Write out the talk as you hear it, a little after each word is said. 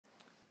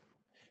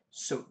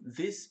So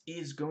this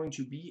is going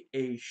to be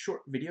a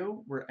short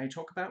video where I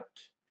talk about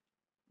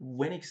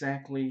when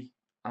exactly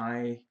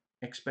I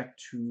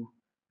expect to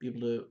be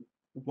able to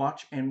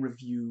watch and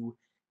review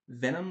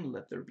Venom,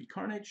 Let There Be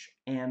Carnage,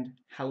 and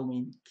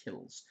Halloween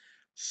Kills.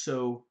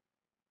 So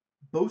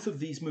both of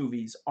these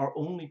movies are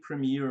only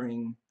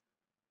premiering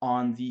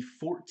on the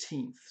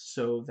 14th,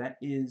 so that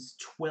is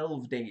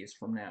 12 days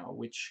from now,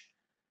 which,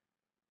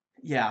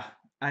 yeah,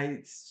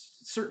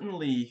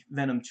 certainly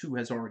Venom 2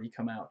 has already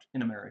come out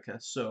in America,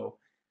 so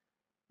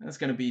that's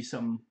going to be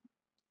some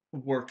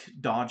work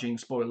dodging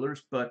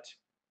spoilers, but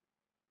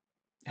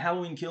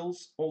Halloween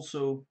Kills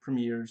also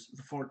premieres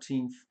the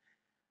 14th.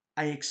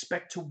 I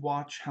expect to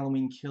watch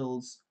Halloween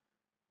Kills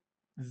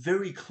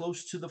very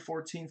close to the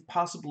 14th,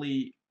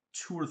 possibly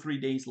 2 or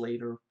 3 days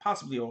later,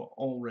 possibly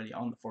already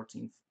on the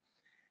 14th.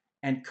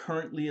 And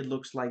currently it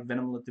looks like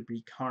Venom Let There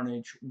Be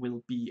Carnage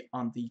will be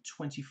on the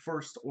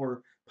 21st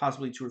or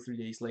possibly 2 or 3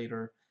 days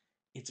later.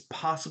 It's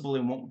possible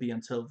it won't be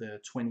until the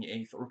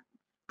 28th or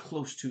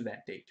close to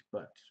that date,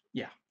 but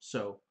yeah,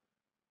 so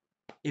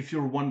if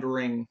you're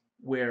wondering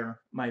where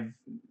my,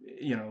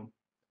 you know,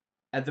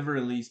 at the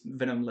very least,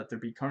 Venom Let There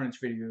Be Carnage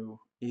video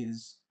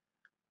is,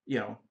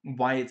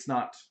 why it's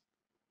not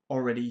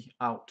already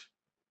out,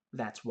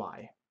 that's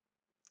why.